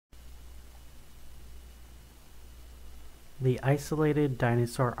The Isolated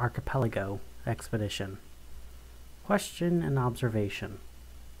Dinosaur Archipelago expedition. Question and observation.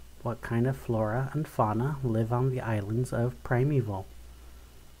 What kind of flora and fauna live on the islands of Primeval?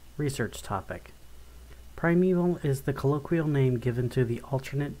 Research topic. Primeval is the colloquial name given to the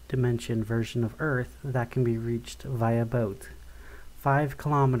alternate dimension version of Earth that can be reached via boat, 5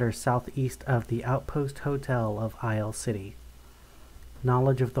 kilometers southeast of the Outpost Hotel of Isle City.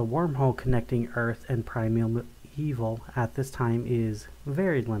 Knowledge of the wormhole connecting Earth and Primeval at this time is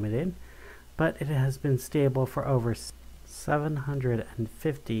very limited, but it has been stable for over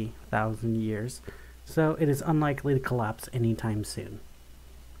 750,000 years, so it is unlikely to collapse anytime soon.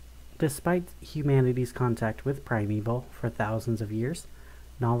 Despite humanity's contact with Primeval for thousands of years,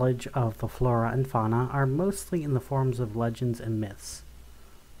 knowledge of the flora and fauna are mostly in the forms of legends and myths.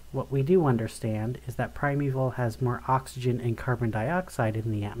 What we do understand is that Primeval has more oxygen and carbon dioxide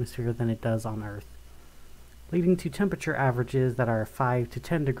in the atmosphere than it does on Earth, leading to temperature averages that are 5 to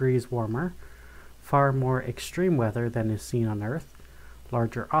 10 degrees warmer, far more extreme weather than is seen on Earth,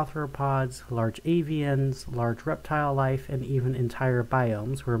 larger arthropods, large avians, large reptile life, and even entire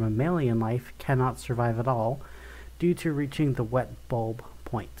biomes where mammalian life cannot survive at all due to reaching the wet bulb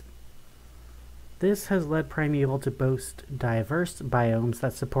point. This has led Primeval to boast diverse biomes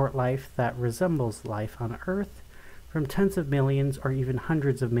that support life that resembles life on Earth from tens of millions or even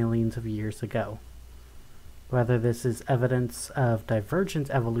hundreds of millions of years ago. Whether this is evidence of divergent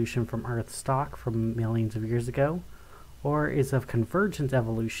evolution from Earth's stock from millions of years ago, or is of convergent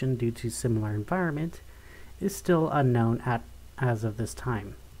evolution due to similar environment, is still unknown as of this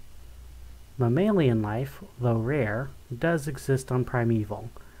time. Mammalian life, though rare, does exist on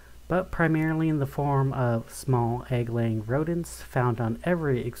Primeval, but primarily in the form of small egg-laying rodents found on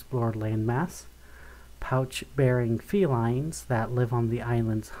every explored landmass, pouch-bearing felines that live on the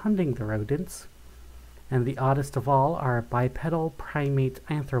islands hunting the rodents, and the oddest of all are bipedal primate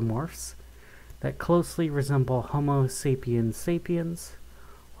anthropomorphs that closely resemble Homo sapiens sapiens,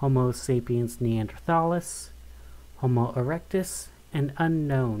 Homo sapiens neanderthalis, Homo erectus, and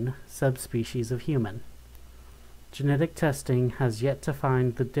unknown subspecies of human. Genetic testing has yet to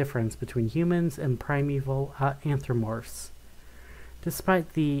find the difference between humans and primeval anthropomorphs,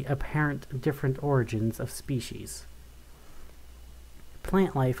 despite the apparent different origins of species.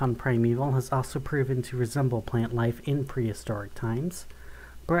 Plant life on Primeval has also proven to resemble plant life in prehistoric times,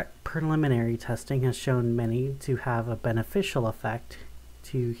 but preliminary testing has shown many to have a beneficial effect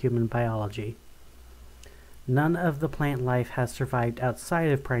to human biology. None of the plant life has survived outside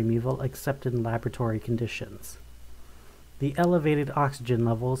of Primeval except in laboratory conditions. The elevated oxygen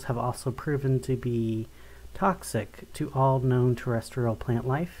levels have also proven to be toxic to all known terrestrial plant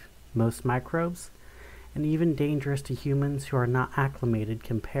life, most microbes, and even dangerous to humans who are not acclimated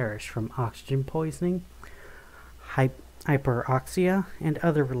can perish from oxygen poisoning, hyperoxia, and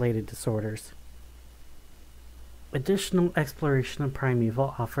other related disorders. Additional exploration of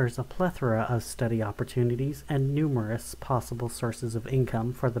Primeval offers a plethora of study opportunities and numerous possible sources of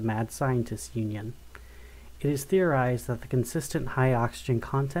income for the Mad Scientists Union. It is theorized that the consistent high oxygen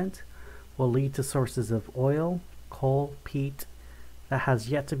content will lead to sources of oil, coal, peat, that has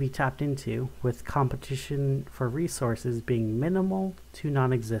yet to be tapped into, with competition for resources being minimal to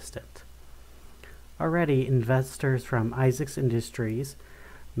non-existent. Already, investors from Isaac's Industries,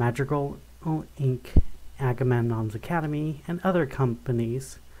 Madrigal Inc., Agamemnon's Academy, and other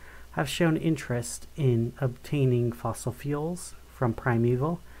companies have shown interest in obtaining fossil fuels from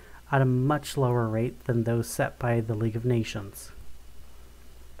Primeval at a much lower rate than those set by the League of Nations.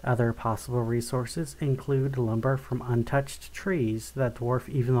 Other possible resources include lumber from untouched trees that dwarf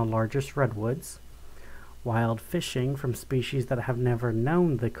even the largest redwoods, wild fishing from species that have never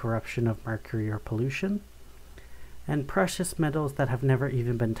known the corruption of mercury or pollution, and precious metals that have never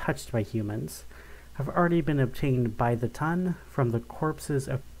even been touched by humans have already been obtained by the ton from the corpses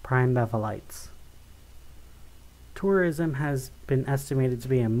of primevalites. Tourism has been estimated to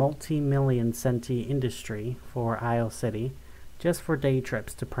be a multi-million centi industry for Isle City, just for day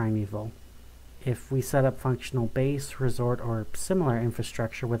trips to Primeval. If we set up functional base, resort, or similar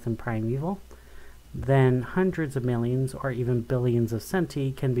infrastructure within Primeval, then hundreds of millions or even billions of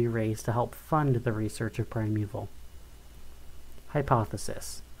centi can be raised to help fund the research of Primeval.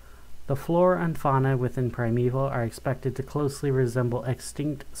 Hypothesis. The flora and fauna within Primeval are expected to closely resemble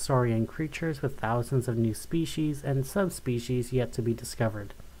extinct saurian creatures with thousands of new species and subspecies yet to be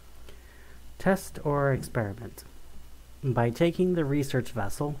discovered. Test or experiment. By taking the research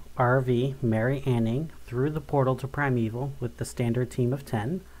vessel, RV Mary Anning, through the portal to Primeval with the standard team of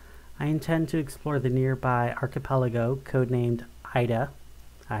 10, I intend to explore the nearby archipelago codenamed IDA,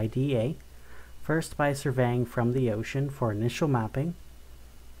 first by surveying from the ocean for initial mapping,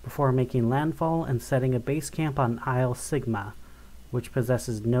 before making landfall and setting a base camp on Isle Sigma, which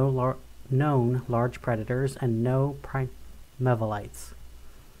possesses no known large predators and no primevalites.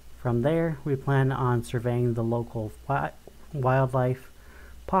 From there, we plan on surveying the local wildlife,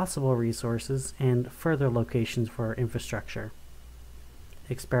 possible resources, and further locations for infrastructure.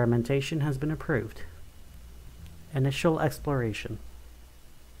 Experimentation has been approved. Initial exploration.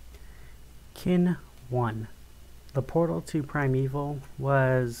 Kin 1. The portal to Primeval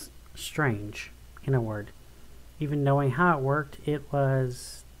was strange, in a word. Even knowing how it worked, it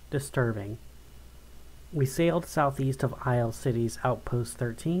was disturbing. We sailed southeast of Isle City's Outpost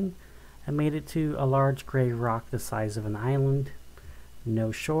 13 and made it to a large gray rock the size of an island.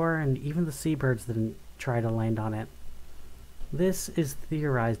 No shore, and even the seabirds didn't try to land on it. This is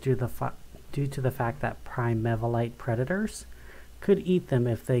theorized due to the fact that primevalite predators could eat them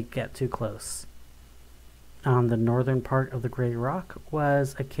if they get too close. On the northern part of the gray rock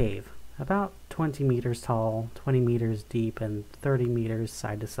was a cave, about 20 meters tall, 20 meters deep, and 30 meters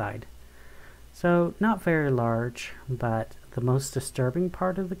side to side. So not very large, but the most disturbing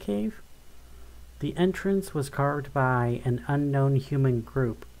part of the cave? The entrance was carved by an unknown human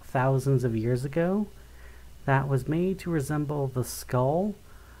group thousands of years ago that was made to resemble the skull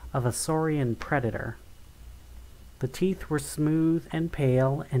of a saurian predator. The teeth were smooth and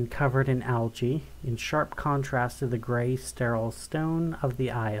pale and covered in algae, in sharp contrast to the gray, sterile stone of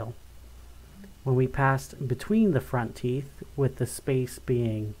the isle. When we passed between the front teeth, with the space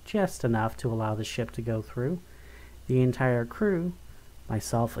being just enough to allow the ship to go through, the entire crew,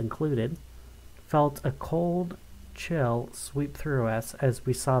 myself included, felt a cold chill sweep through us as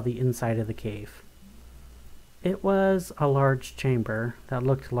we saw the inside of the cave. It was a large chamber that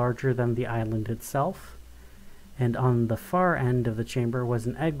looked larger than the island itself, and on the far end of the chamber was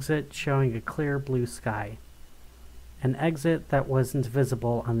an exit showing a clear blue sky. An exit that wasn't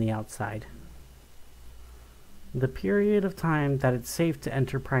visible on the outside. The period of time that it's safe to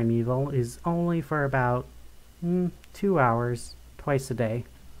enter Primeval is only for about 2 hours, twice a day.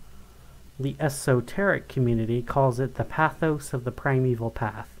 The esoteric community calls it the pathos of the Primeval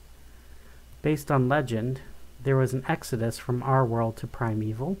path. Based on legend, there was an exodus from our world to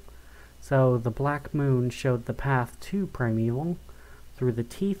Primeval, so the black moon showed the path to Primeval through the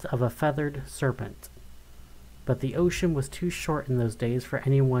teeth of a feathered serpent. But the ocean was too short in those days for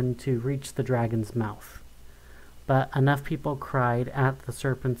anyone to reach the dragon's mouth. But enough people cried at the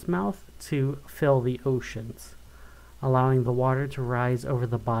serpent's mouth to fill the oceans, allowing the water to rise over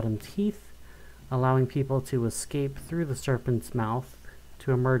the bottom teeth, allowing people to escape through the serpent's mouth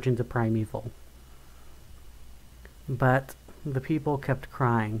to emerge into Primeval. But the people kept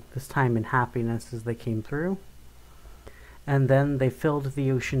crying, this time in happiness as they came through, and then they filled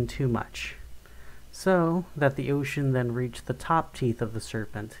the ocean too much, so that the ocean then reached the top teeth of the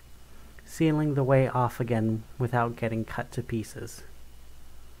serpent, sealing the way off again without getting cut to pieces.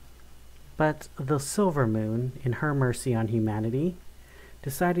 But the silver moon, in her mercy on humanity,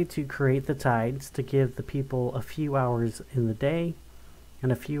 decided to create the tides to give the people a few hours in the day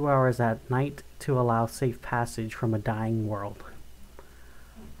and a few hours at night to allow safe passage from a dying world.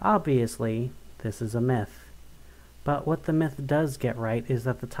 Obviously, this is a myth, but what the myth does get right is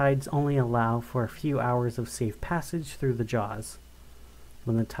that the tides only allow for a few hours of safe passage through the jaws.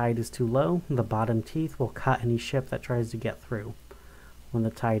 When the tide is too low, the bottom teeth will cut any ship that tries to get through. When the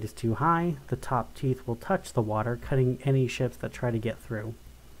tide is too high, the top teeth will touch the water, cutting any ships that try to get through,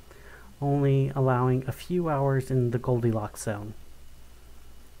 only allowing a few hours in the Goldilocks zone.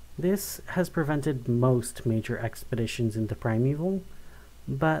 This has prevented most major expeditions into Primeval,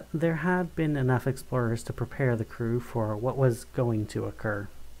 but there had been enough explorers to prepare the crew for what was going to occur.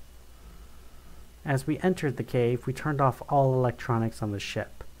 As we entered the cave, we turned off all electronics on the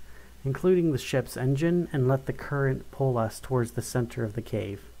ship, including the ship's engine, and let the current pull us towards the center of the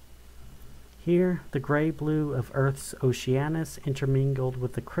cave. Here, the gray-blue of Earth's Oceanus intermingled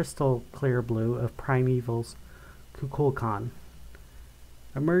with the crystal-clear blue of Primeval's Kukulkan.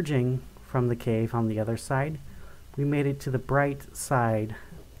 Emerging from the cave on the other side, we made it to the bright side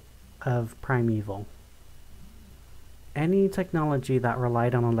of Primeval. Any technology that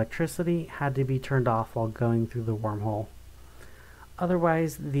relied on electricity had to be turned off while going through the wormhole.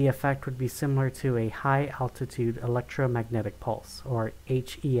 Otherwise, the effect would be similar to a high-altitude electromagnetic pulse, or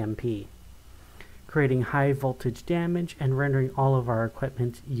HEMP, creating high-voltage damage and rendering all of our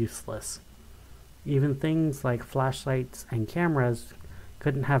equipment useless. Even things like flashlights and cameras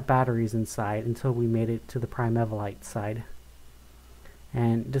couldn't have batteries inside until we made it to the Primevalite side.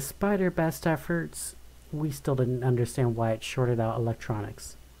 And despite our best efforts, we still didn't understand why it shorted out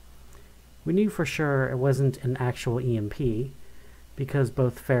electronics. We knew for sure it wasn't an actual EMP, because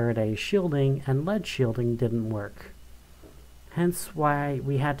both Faraday's shielding and lead shielding didn't work. Hence why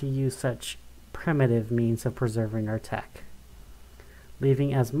we had to use such primitive means of preserving our tech,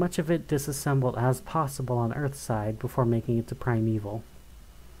 leaving as much of it disassembled as possible on Earthside before making it to Primeval.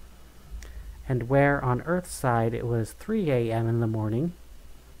 And where on Earthside it was 3 a.m. in the morning,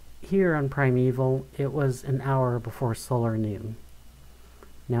 here on Primeval it was an hour before solar noon.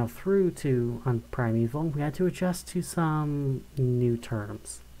 Now through to on Primeval, we had to adjust to some new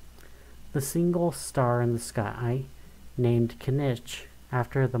terms. The single star in the sky, named Kinich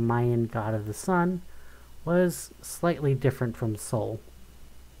after the Mayan god of the sun, was slightly different from Sol.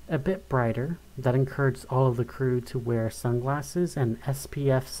 A bit brighter, that encouraged all of the crew to wear sunglasses and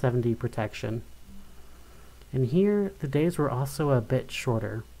SPF 70 protection. And here, the days were also a bit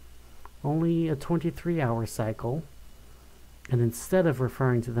shorter, only a 23-hour cycle, and instead of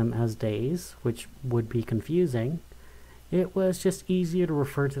referring to them as days, which would be confusing, it was just easier to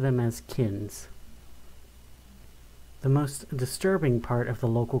refer to them as kins. The most disturbing part of the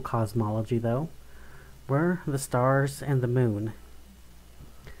local cosmology, though, were the stars and the moon.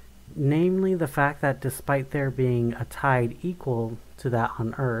 Namely, the fact that despite there being a tide equal to that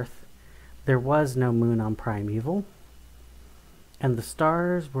on Earth, there was no moon on Primeval, and the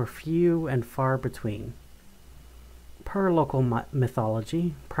stars were few and far between. Per local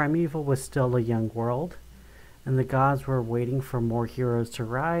mythology, Primeval was still a young world, and the gods were waiting for more heroes to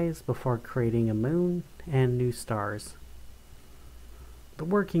rise before creating a moon and new stars. The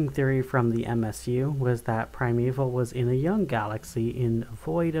working theory from the MSU was that Primeval was in a young galaxy in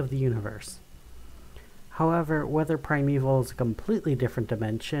void of the universe. However, whether Primeval is a completely different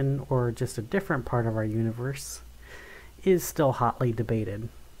dimension or just a different part of our universe is still hotly debated.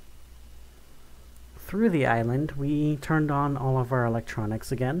 Through the island, we turned on all of our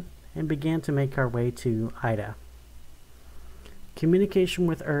electronics again and began to make our way to Ida. Communication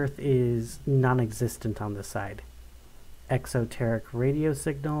with Earth is non-existent on this side. Exoteric radio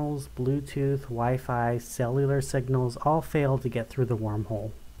signals, Bluetooth, Wi-Fi, cellular signals all failed to get through the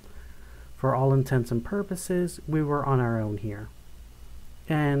wormhole. For all intents and purposes, we were on our own here,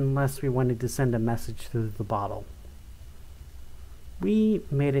 unless we wanted to send a message through the bottle. We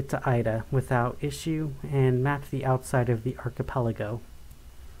made it to Ida without issue and mapped the outside of the archipelago.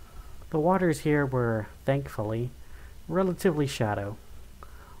 The waters here were, thankfully, relatively shallow,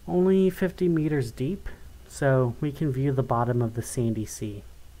 only 50 meters deep, so we can view the bottom of the sandy sea.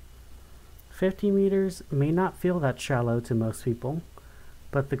 50 meters may not feel that shallow to most people,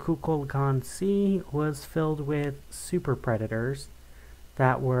 but the Kukulkan Sea was filled with super predators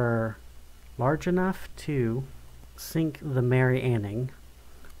that were large enough to sink the Mary Anning,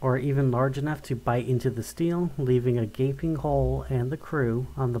 or even large enough to bite into the steel, leaving a gaping hole and the crew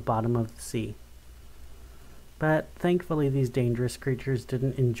on the bottom of the sea. But thankfully these dangerous creatures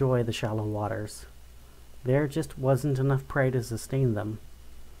didn't enjoy the shallow waters. There just wasn't enough prey to sustain them.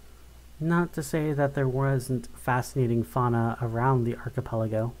 Not to say that there wasn't fascinating fauna around the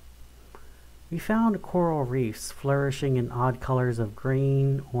archipelago. We found coral reefs flourishing in odd colors of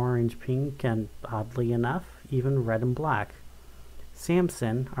green, orange, pink, and oddly enough, even red and black.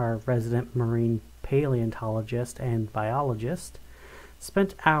 Samson, our resident marine paleontologist and biologist,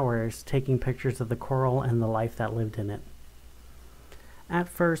 spent hours taking pictures of the coral and the life that lived in it. At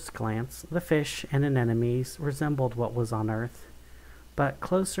first glance, the fish and anemones resembled what was on Earth, but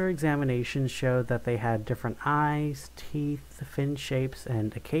closer examination showed that they had different eyes, teeth, fin shapes,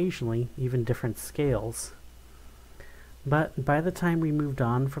 and occasionally even different scales. But by the time we moved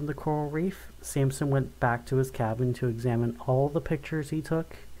on from the coral reef, Samson went back to his cabin to examine all the pictures he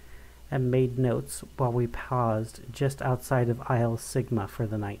took and made notes while we paused just outside of Isle Sigma for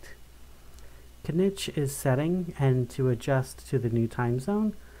the night. Kinich is setting, and to adjust to the new time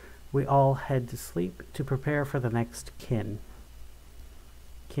zone, we all head to sleep to prepare for the next kin.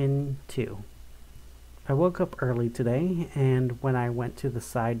 Kin 2. I woke up early today, and when I went to the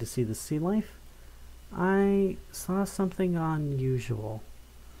side to see the sea life, I saw something unusual.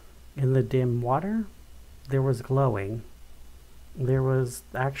 In the dim water, there was glowing. There was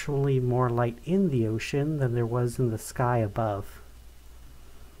actually more light in the ocean than there was in the sky above.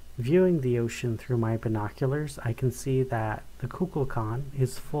 Viewing the ocean through my binoculars, I can see that the Kukulkan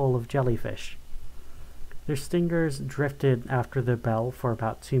is full of jellyfish. Their stingers drifted after the bell for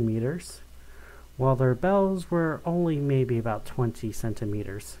about 2 meters, while their bells were only maybe about 20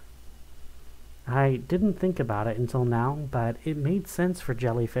 centimeters. I didn't think about it until now, but it made sense for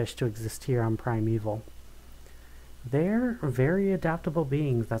jellyfish to exist here on Primeval. They're very adaptable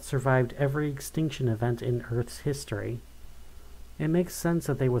beings that survived every extinction event in Earth's history. It makes sense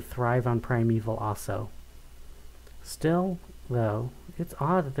that they would thrive on Primeval also. Still, though, it's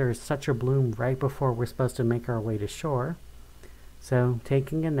odd that there is such a bloom right before we're supposed to make our way to shore. So,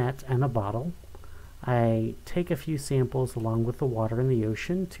 taking a net and a bottle, I take a few samples along with the water in the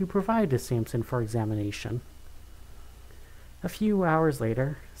ocean to provide to Samson for examination. A few hours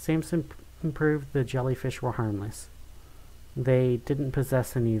later, Samson proved the jellyfish were harmless. They didn't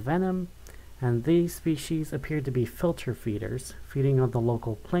possess any venom, and these species appeared to be filter feeders, feeding on the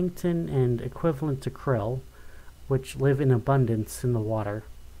local plankton and equivalent to krill, which live in abundance in the water.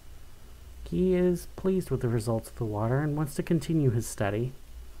 He is pleased with the results of the water and wants to continue his study.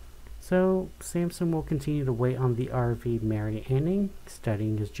 So Samson will continue to wait on the RV Mary Anning,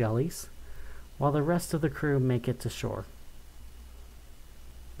 studying his jellies, while the rest of the crew make it to shore.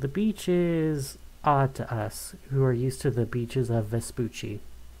 The beach is odd to us, who are used to the beaches of Vespucci.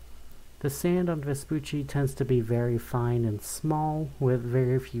 The sand on Vespucci tends to be very fine and small, with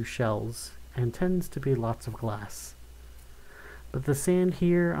very few shells, and tends to be lots of glass. But the sand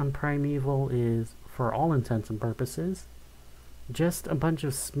here on Primeval is, for all intents and purposes, just a bunch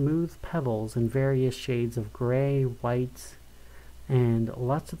of smooth pebbles in various shades of gray, white, and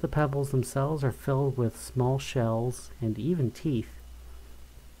lots of the pebbles themselves are filled with small shells and even teeth.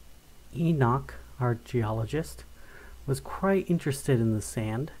 Enoch, our geologist, was quite interested in the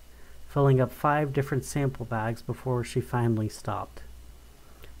sand, filling up 5 different sample bags before she finally stopped.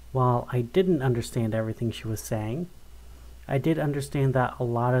 While I didn't understand everything she was saying, I did understand that a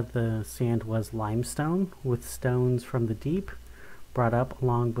lot of the sand was limestone, with stones from the deep brought up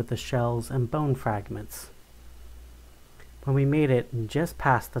along with the shells and bone fragments. When we made it just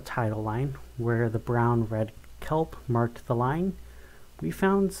past the tidal line, where the brown-red kelp marked the line, we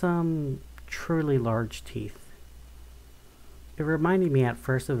found some truly large teeth. It reminded me at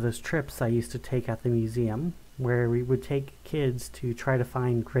first of those trips I used to take at the museum, where we would take kids to try to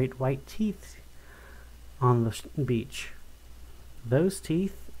find great white teeth on the beach. Those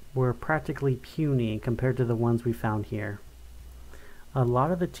teeth were practically puny compared to the ones we found here. A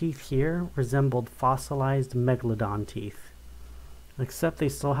lot of the teeth here resembled fossilized megalodon teeth, except they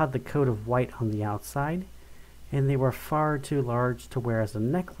still had the coat of white on the outside, and they were far too large to wear as a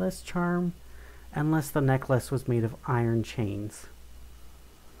necklace charm, unless the necklace was made of iron chains.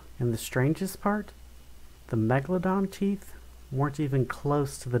 And the strangest part, the megalodon teeth weren't even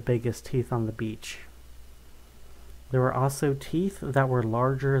close to the biggest teeth on the beach. There were also teeth that were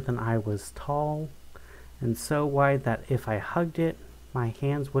larger than I was tall, and so wide that if I hugged it, my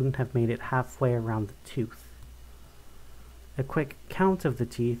hands wouldn't have made it halfway around the tooth. A quick count of the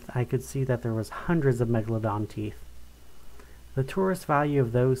teeth, I could see that there was hundreds of megalodon teeth. The tourist value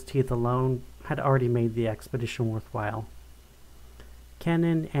of those teeth alone had already made the expedition worthwhile.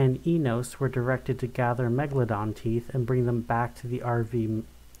 Kenan and Enos were directed to gather megalodon teeth and bring them back to the RV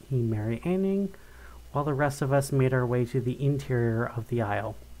Mary Anning, while the rest of us made our way to the interior of the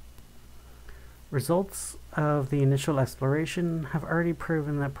isle. Results of the initial exploration have already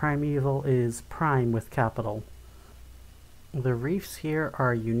proven that Primeval is prime with capital. The reefs here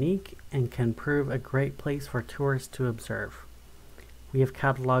are unique and can prove a great place for tourists to observe. We have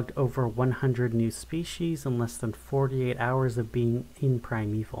cataloged over 100 new species in less than 48 hours of being in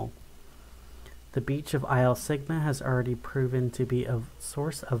Primeval. The beach of Isle Sigma has already proven to be a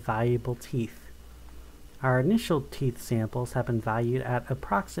source of valuable teeth. Our initial teeth samples have been valued at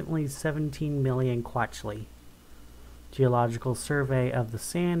approximately 17 million quachtli. Geological survey of the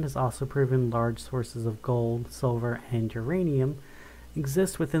sand has also proven large sources of gold, silver, and uranium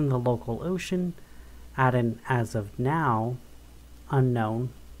exist within the local ocean at an, as of now, unknown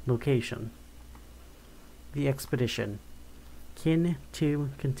location. The expedition. Kin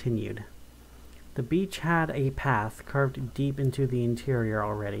 2 continued. The beach had a path carved deep into the interior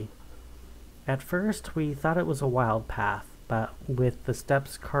already. At first, we thought it was a wild path, but with the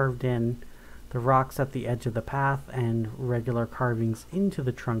steps carved in, the rocks at the edge of the path, and regular carvings into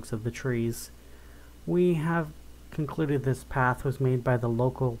the trunks of the trees, we have concluded this path was made by the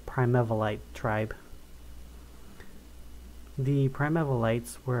local Primevalite tribe. The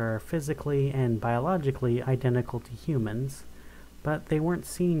Primevalites were physically and biologically identical to humans, but they weren't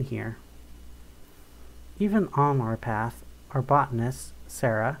seen here. Even on our path, our botanist,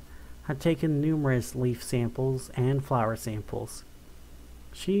 Sarah, had taken numerous leaf samples and flower samples.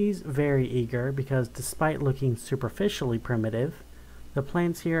 She's very eager because despite looking superficially primitive, the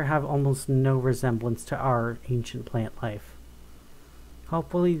plants here have almost no resemblance to our ancient plant life.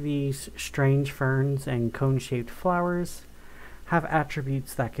 Hopefully these strange ferns and cone-shaped flowers have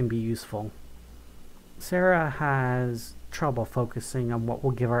attributes that can be useful. Sarah has trouble focusing on what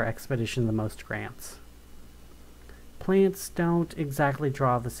will give our expedition the most grants. Plants don't exactly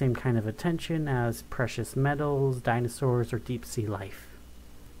draw the same kind of attention as precious metals, dinosaurs, or deep sea life.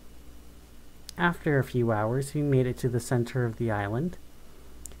 After a few hours, we made it to the center of the island.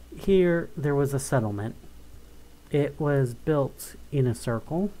 Here, there was a settlement. It was built in a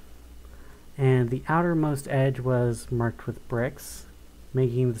circle, and the outermost edge was marked with bricks,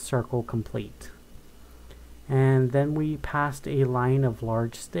 making the circle complete. And then we passed a line of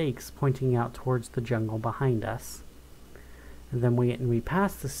large stakes pointing out towards the jungle behind us. And then when we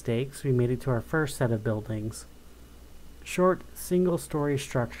passed the stakes, we made it to our first set of buildings. Short, single-story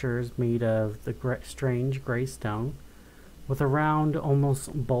structures made of the strange gray stone, with a round,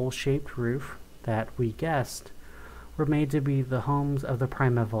 almost bowl-shaped roof that we guessed were made to be the homes of the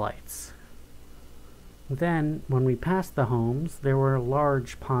Primevalites. Then, when we passed the homes, there were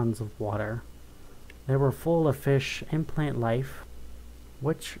large ponds of water. They were full of fish and plant life,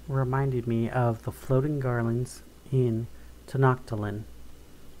 which reminded me of the floating garlands in Tenoctitlan,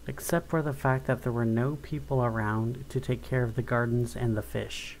 except for the fact that there were no people around to take care of the gardens and the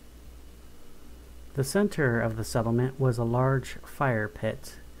fish. The center of the settlement was a large fire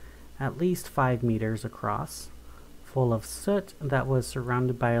pit, at least 5 meters across, full of soot that was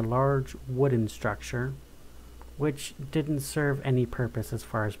surrounded by a large wooden structure, which didn't serve any purpose as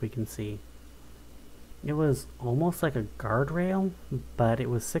far as we can see. It was almost like a guardrail, but it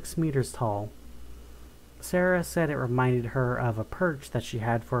was 6 meters tall. Sarah said it reminded her of a perch that she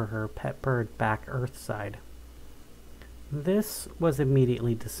had for her pet bird back Earthside. This was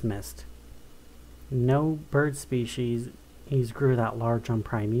immediately dismissed. No bird species grew that large on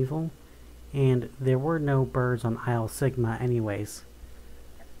Primeval, and there were no birds on Isle Sigma anyways.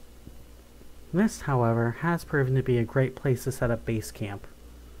 This, however, has proven to be a great place to set up base camp.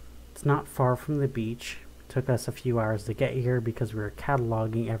 It's not far from the beach. It took us a few hours to get here because we were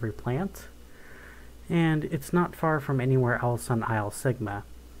cataloging every plant. And it's not far from anywhere else on Isle Sigma.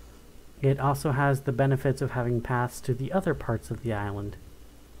 It also has the benefits of having paths to the other parts of the island.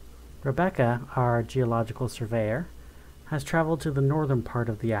 Rebecca, our geological surveyor, has traveled to the northern part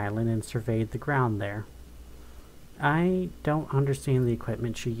of the island and surveyed the ground there. I don't understand the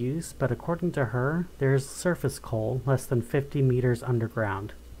equipment she used, but according to her, there's surface coal less than 50 meters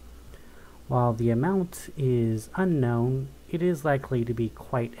underground. While the amount is unknown, it is likely to be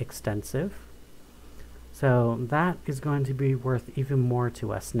quite extensive. So that is going to be worth even more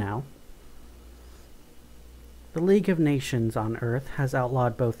to us now. The League of Nations on Earth has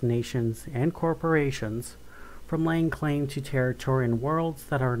outlawed both nations and corporations from laying claim to territory in worlds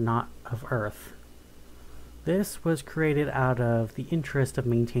that are not of Earth. This was created out of the interest of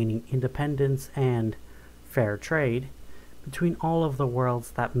maintaining independence and fair trade between all of the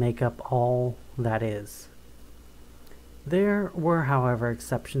worlds that make up all that is. There were, however,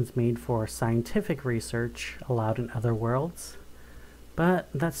 exceptions made for scientific research allowed in other worlds, but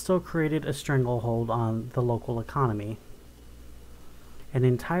that still created a stranglehold on the local economy. An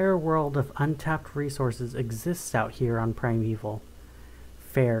entire world of untapped resources exists out here on Primeval.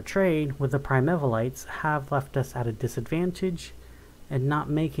 Fair trade with the Primevalites have left us at a disadvantage and not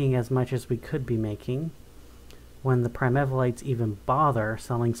making as much as we could be making when the Primevalites even bother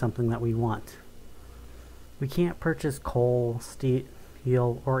selling something that we want. We can't purchase coal, steel,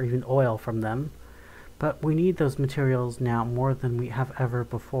 or even oil from them, but we need those materials now more than we have ever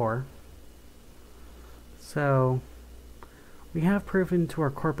before. So, we have proven to our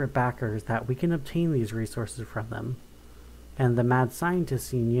corporate backers that we can obtain these resources from them. And the Mad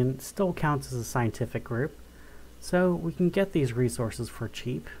Scientists Union still counts as a scientific group, so we can get these resources for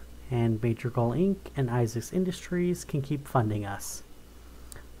cheap, and Major Gull Inc. and Isaacs Industries can keep funding us.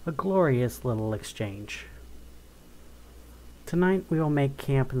 A glorious little exchange. Tonight we will make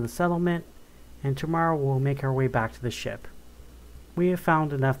camp in the settlement, and tomorrow we'll make our way back to the ship. We have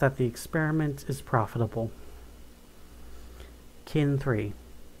found enough that the experiment is profitable. Kin 3.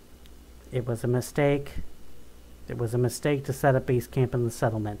 It was a mistake. It was a mistake to set up base camp in the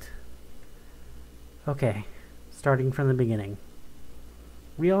settlement. Okay, starting from the beginning.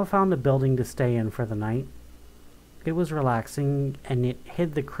 We all found a building to stay in for the night. It was relaxing, and it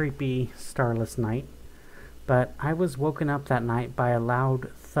hid the creepy, starless night, but I was woken up that night by a loud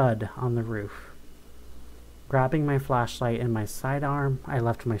thud on the roof. Grabbing my flashlight and my sidearm, I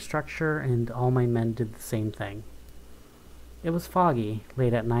left my structure, and all my men did the same thing. It was foggy,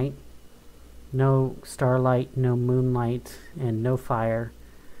 late at night. No starlight, no moonlight, and no fire,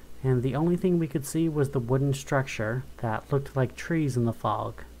 and the only thing we could see was the wooden structure that looked like trees in the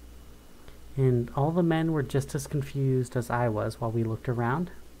fog. And all the men were just as confused as I was while we looked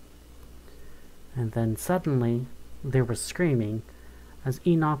around. And then suddenly, there was screaming as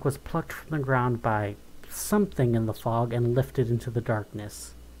Enoch was plucked from the ground by something in the fog and lifted into the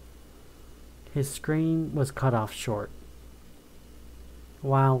darkness. His scream was cut off short.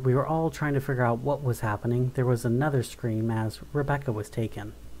 While we were all trying to figure out what was happening, there was another scream as Rebecca was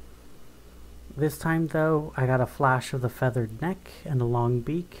taken. This time, though, I got a flash of the feathered neck and a long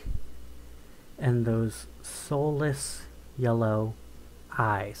beak, and those soulless yellow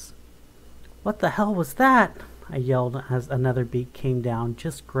eyes. "What the hell was that?" I yelled as another beak came down,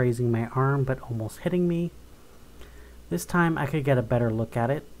 just grazing my arm but almost hitting me. This time I could get a better look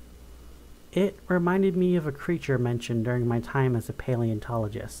at it. It reminded me of a creature mentioned during my time as a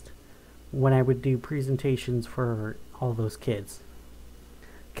paleontologist, when I would do presentations for all those kids.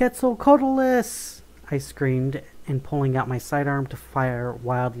 "Quetzalcoatlus!" I screamed, and pulling out my sidearm to fire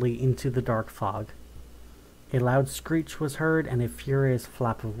wildly into the dark fog. A loud screech was heard and a furious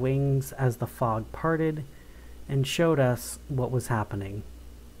flap of wings as the fog parted and showed us what was happening.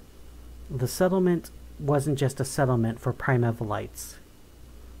 The settlement wasn't just a settlement for Primevalites.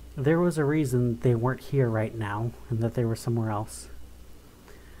 There was a reason they weren't here right now and that they were somewhere else.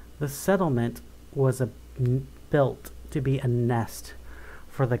 The settlement was built to be a nest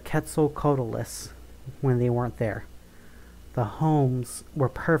for the Quetzalcoatlus when they weren't there. The homes were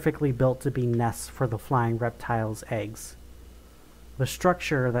perfectly built to be nests for the flying reptiles' eggs. The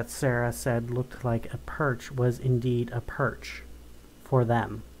structure that Sarah said looked like a perch was indeed a perch for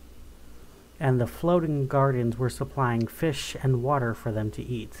them, and the floating gardens were supplying fish and water for them to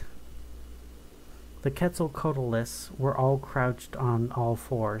eat. The Quetzalcoatlus were all crouched on all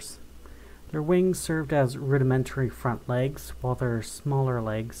fours. Their wings served as rudimentary front legs, while their smaller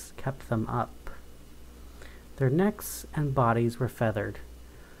legs kept them up. Their necks and bodies were feathered,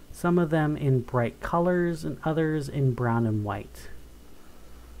 some of them in bright colors and others in brown and white.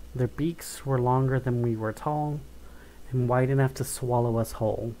 Their beaks were longer than we were tall, and wide enough to swallow us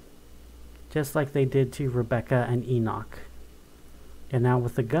whole, just like they did to Rebecca and Enoch. And now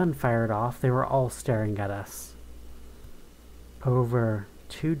with the gun fired off, they were all staring at us. Over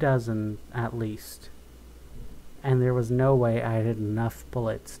 24 at least, and there was no way I had enough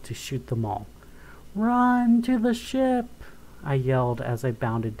bullets to shoot them all. "Run to the ship!" I yelled as I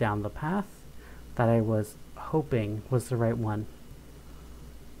bounded down the path that I was hoping was the right one.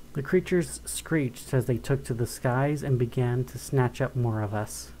 The creatures screeched as they took to the skies and began to snatch up more of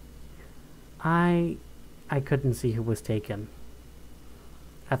us. I couldn't see who was taken.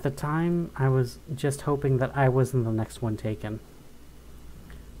 At the time, I was just hoping that I wasn't the next one taken.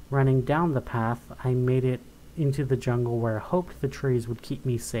 Running down the path, I made it into the jungle where I hoped the trees would keep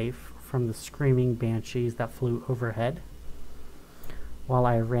me safe from the screaming banshees that flew overhead. While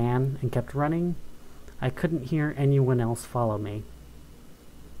I ran and kept running, I couldn't hear anyone else follow me.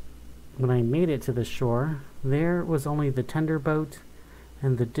 When I made it to the shore, there was only the tender boat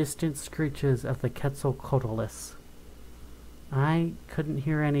and the distant screeches of the Quetzalcoatlus. I couldn't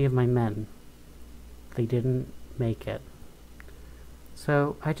hear any of my men. They didn't make it.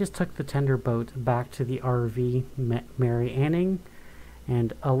 So I just took the tender boat back to the RV Mary Anning,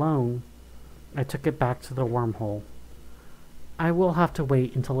 and alone, I took it back to the wormhole. I will have to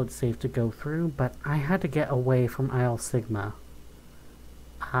wait until it's safe to go through, but I had to get away from Isle Sigma.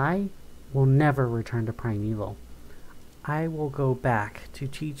 I will never return to Primeval. I will go back to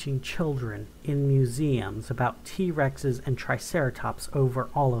teaching children in museums about T-Rexes and Triceratops over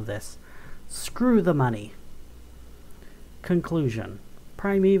all of this. Screw the money. Conclusion.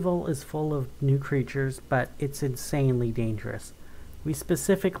 Primeval is full of new creatures, but it's insanely dangerous. We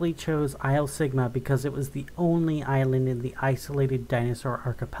specifically chose Isle Sigma because it was the only island in the Isolated Dinosaur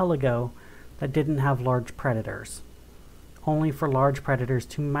Archipelago that didn't have large predators. Only for large predators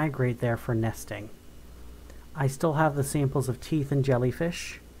to migrate there for nesting. I still have the samples of teeth and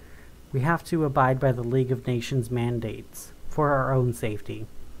jellyfish. We have to abide by the League of Nations mandates for our own safety.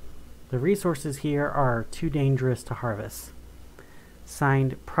 The resources here are too dangerous to harvest.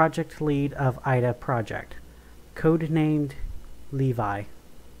 Signed, Project Lead of IDA Project. Codenamed Levi.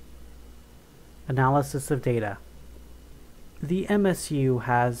 Analysis of data. The MSU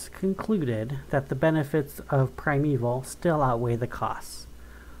has concluded that the benefits of Primeval still outweigh the costs.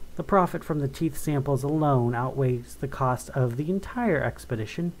 The profit from the teeth samples alone outweighs the cost of the entire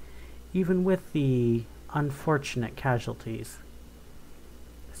expedition, even with the unfortunate casualties.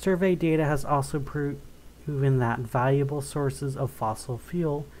 Survey data has also proven that valuable sources of fossil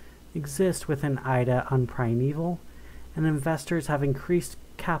fuel exist within IDA on Primeval, and investors have increased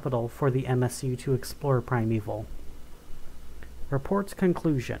capital for the MSU to explore Primeval. Report's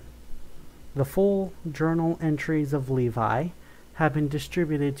conclusion. The full journal entries of Levi have been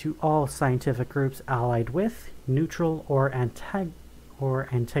distributed to all scientific groups allied with, neutral, or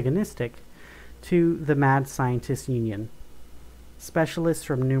antagonistic to the Mad Scientist Union. Specialists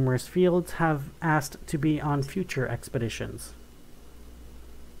from numerous fields have asked to be on future expeditions.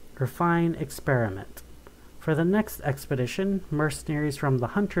 Refine experiment. For the next expedition, mercenaries from the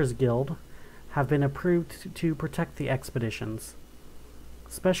Hunters Guild have been approved to protect the expeditions.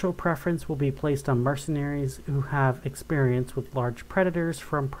 Special preference will be placed on mercenaries who have experience with large predators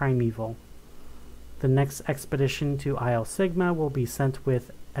from Primeval. The next expedition to Isle Sigma will be sent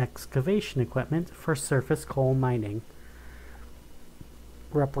with excavation equipment for surface coal mining.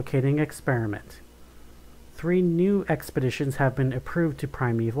 Replicating experiment. 3 new expeditions have been approved to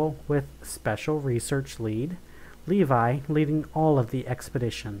Primeval, with Special Research Lead, Levi, leading all of the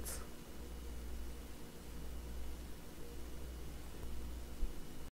expeditions.